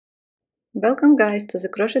Welcome guys to the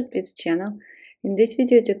Crochet Peony channel. In this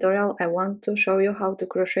video tutorial I want to show you how to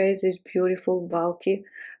crochet this beautiful bulky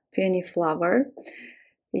peony flower.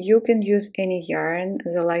 You can use any yarn,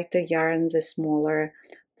 the lighter yarn the smaller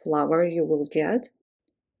flower you will get.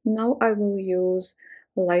 Now I will use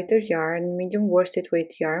lighter yarn, medium worsted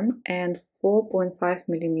weight yarn and 4.5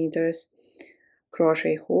 millimeters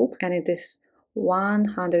crochet hook, and it is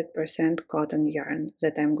 100% cotton yarn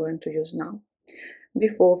that I'm going to use now.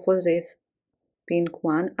 Before, for this pink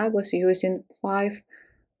one, I was using 5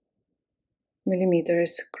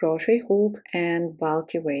 millimeters crochet hook and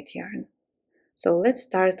bulky weight yarn. So let's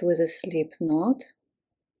start with a slip knot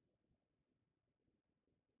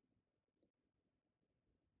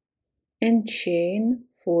and chain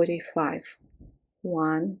 45.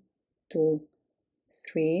 1, 2,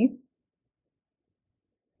 3,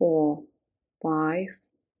 4, 5,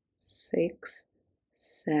 6,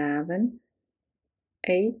 7,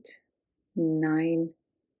 8, 9,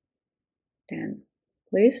 10.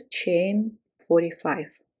 Please chain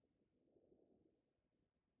 45.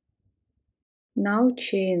 Now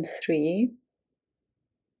chain 3,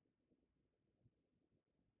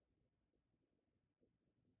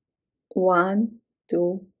 1,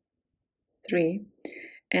 2, 3,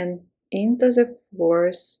 and into the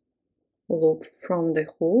fourth loop from the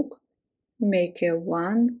hook make a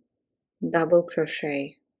 1 double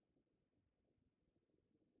crochet.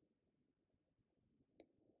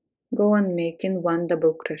 Go on making 1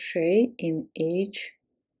 double crochet in each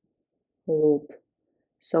loop.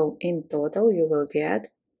 So in total you will get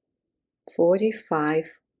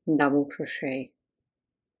 45 double crochet.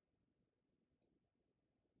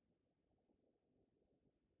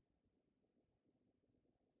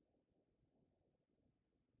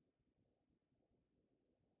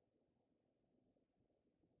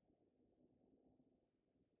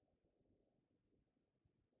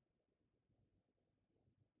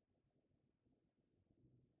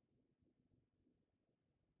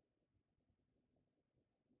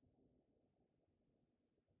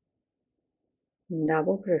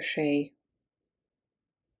 Double crochet.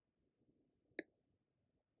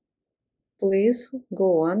 Please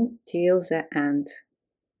go on till the end.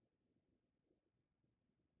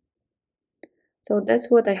 So that's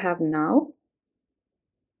what I have now.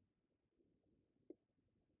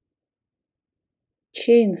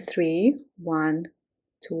 Chain 3, 1,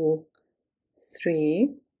 2,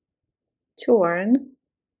 3, turn,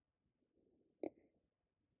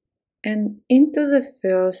 and into the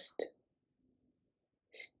first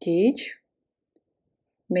stitch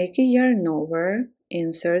make a yarn over,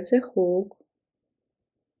 insert the hook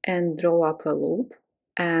and draw up a loop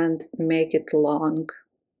and make it long.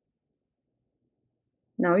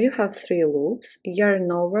 Now you have 3 loops,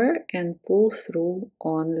 yarn over and pull through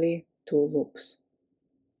only 2 loops.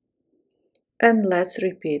 And let's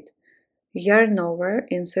repeat. Yarn over,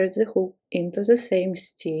 insert the hook into the same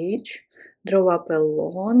stitch, draw up a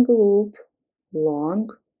long loop, long,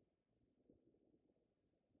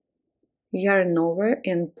 yarn over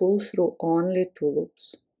and pull through only 2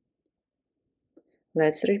 loops.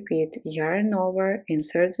 Let's repeat. Yarn over,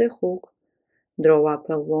 insert the hook, draw up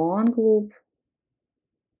a long loop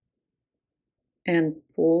and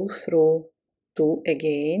pull through 2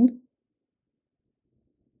 again.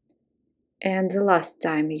 And the last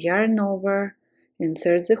time, yarn over,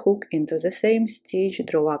 insert the hook into the same stitch,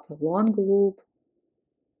 draw up a long loop,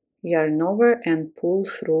 yarn over and pull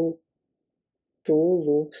through 2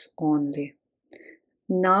 loops only.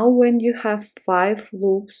 Now when you have 5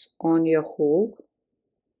 loops on your hook,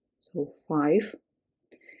 so 5,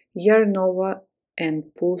 yarn over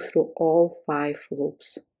and pull through all 5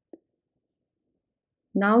 loops.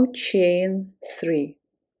 Now chain 3,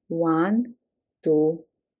 1, 2,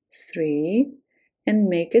 3, and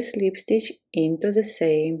make a slip stitch into the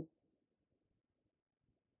same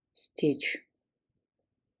stitch.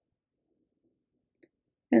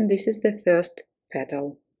 And this is the first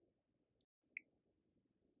petal.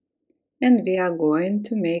 And we are going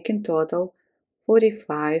to make in total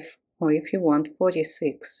 45, or if you want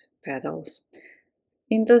 46 petals.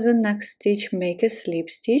 Into the next stitch make a slip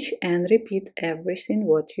stitch and repeat everything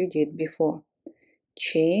what you did before.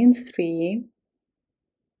 Chain 3.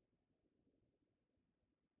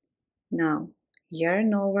 Now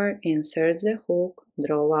yarn over, insert the hook,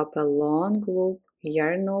 draw up a long loop,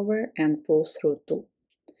 yarn over and pull through 2.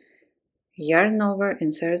 Yarn over,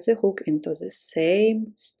 insert the hook into the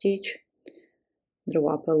same stitch,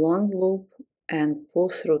 draw up a long loop and pull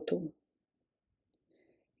through 2.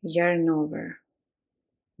 Yarn over,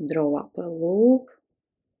 draw up a loop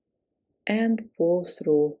and pull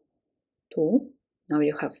through 2. Now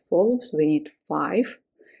you have 4 loops, we need 5.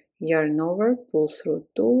 yarn over, pull through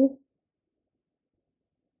 2,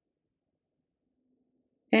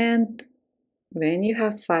 and when you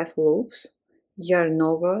have 5 loops, yarn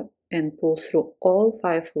over and pull through all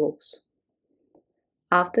 5 loops.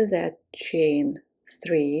 After that, chain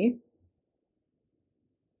 3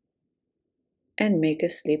 and make a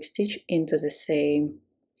slip stitch into the same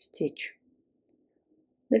stitch.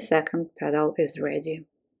 The second petal is ready.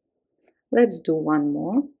 Let's do one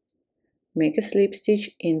more. Make a slip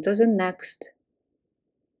stitch into the next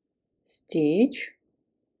stitch,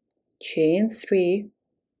 chain 3,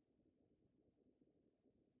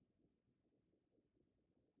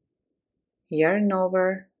 yarn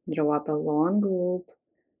over, draw up a long loop,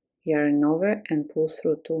 yarn over and pull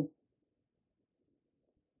through 2,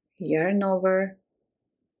 yarn over,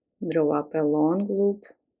 draw up a long loop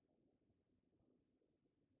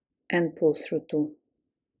and pull through 2,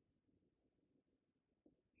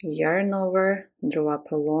 yarn over, draw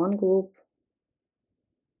up a long loop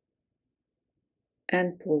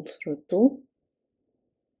and pull through 2.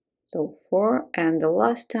 So 4, and the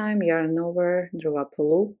last time yarn over, draw up a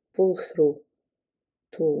loop, pull through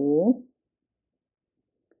 2,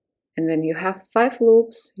 and when you have 5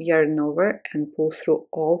 loops, yarn over and pull through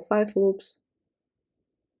all 5 loops,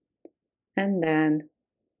 and then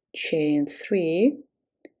chain 3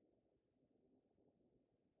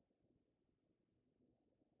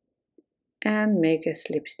 and make a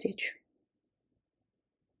slip stitch.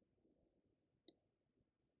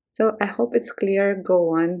 So I hope it's clear.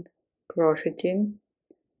 Go on crocheting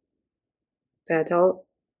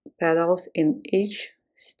petals in each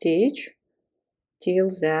stitch till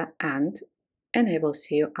the end, and I will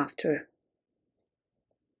see you after.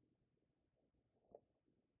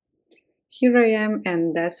 Here I am,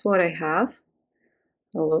 and that's what I have.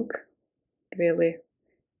 Look, really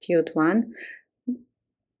cute one.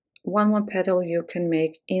 One more petal you can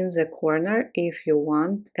make in the corner if you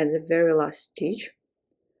want at the very last stitch.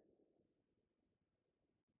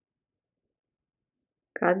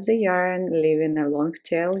 Cut the yarn, leaving a long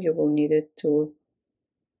tail. You will need it to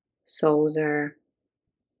sew the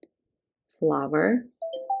flower.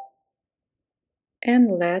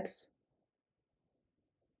 And let's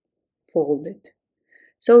fold it.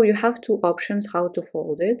 So you have two options how to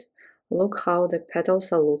fold it. Look how the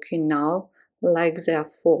petals are looking now, like they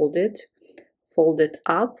are folded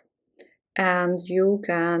up, and you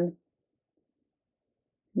can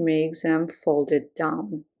make them folded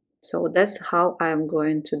down. So that's how I'm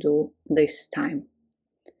going to do this time.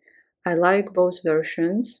 I like both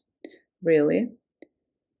versions, really.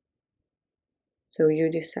 So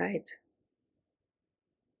you decide.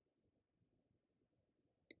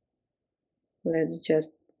 Let's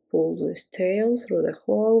just pull this tail through the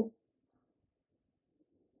hole.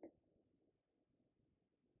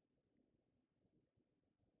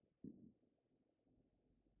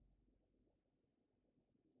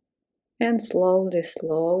 And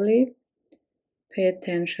slowly, pay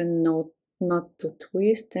attention not to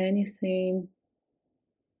twist anything.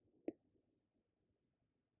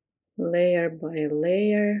 Layer by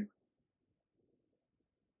layer.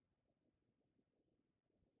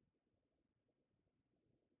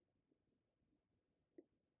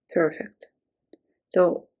 Perfect.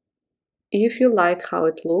 So if you like how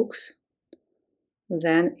it looks,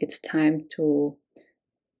 then it's time to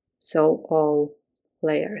sew all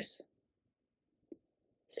layers.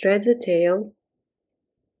 Thread the tail.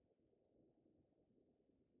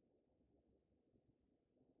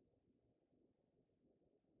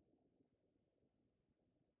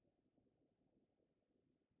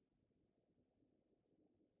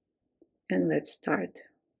 And let's start.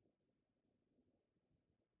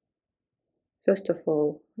 First of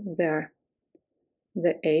all, there,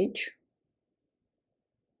 the edge.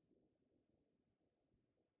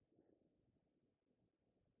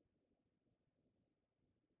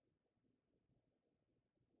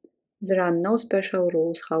 There are no special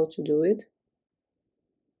rules how to do it.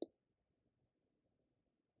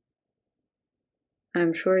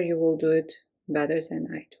 I'm sure you will do it better than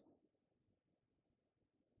I do.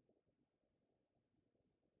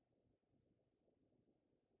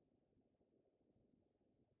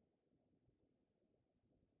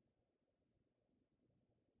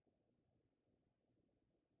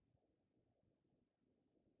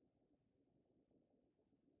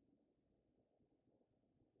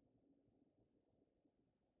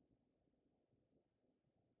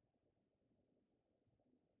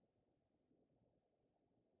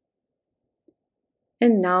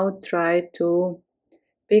 And now try to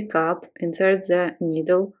insert the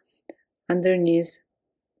needle underneath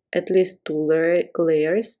at least 2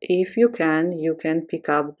 layers. If you can pick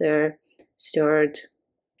up the third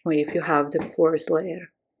or if you have the fourth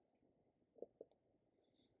layer.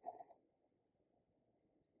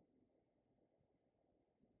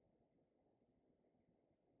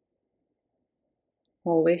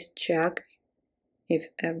 Always check if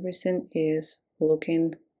everything is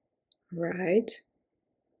looking right.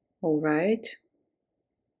 All right.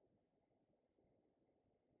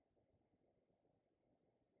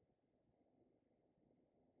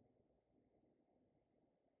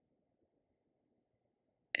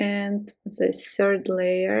 And the third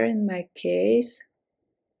layer in my case,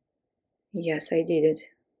 yes, I did it.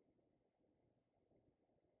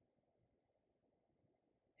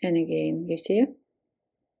 And again, you see?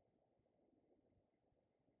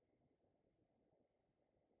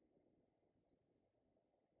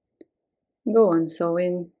 Go on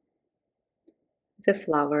sewing the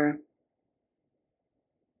flower.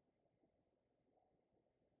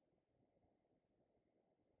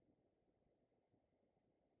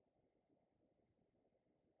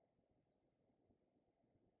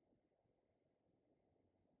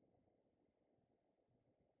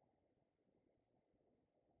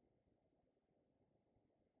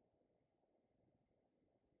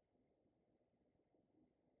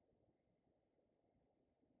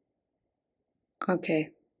 Okay,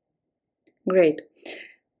 great.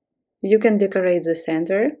 You can decorate the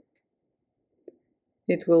center.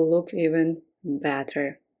 It will look even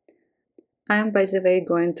better. I am, by the way,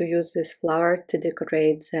 going to use this flower to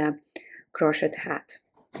decorate the crochet hat.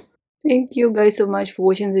 Thank you guys so much for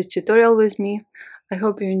watching this tutorial with me. I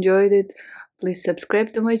hope you enjoyed it. Please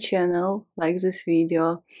subscribe to my channel, like this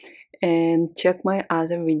video, and check my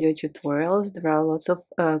other video tutorials. There are lots of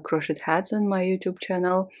crochet hats on my YouTube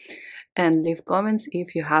channel, and leave comments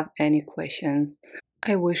if you have any questions.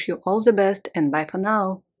 I wish you all the best, and bye for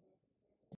now.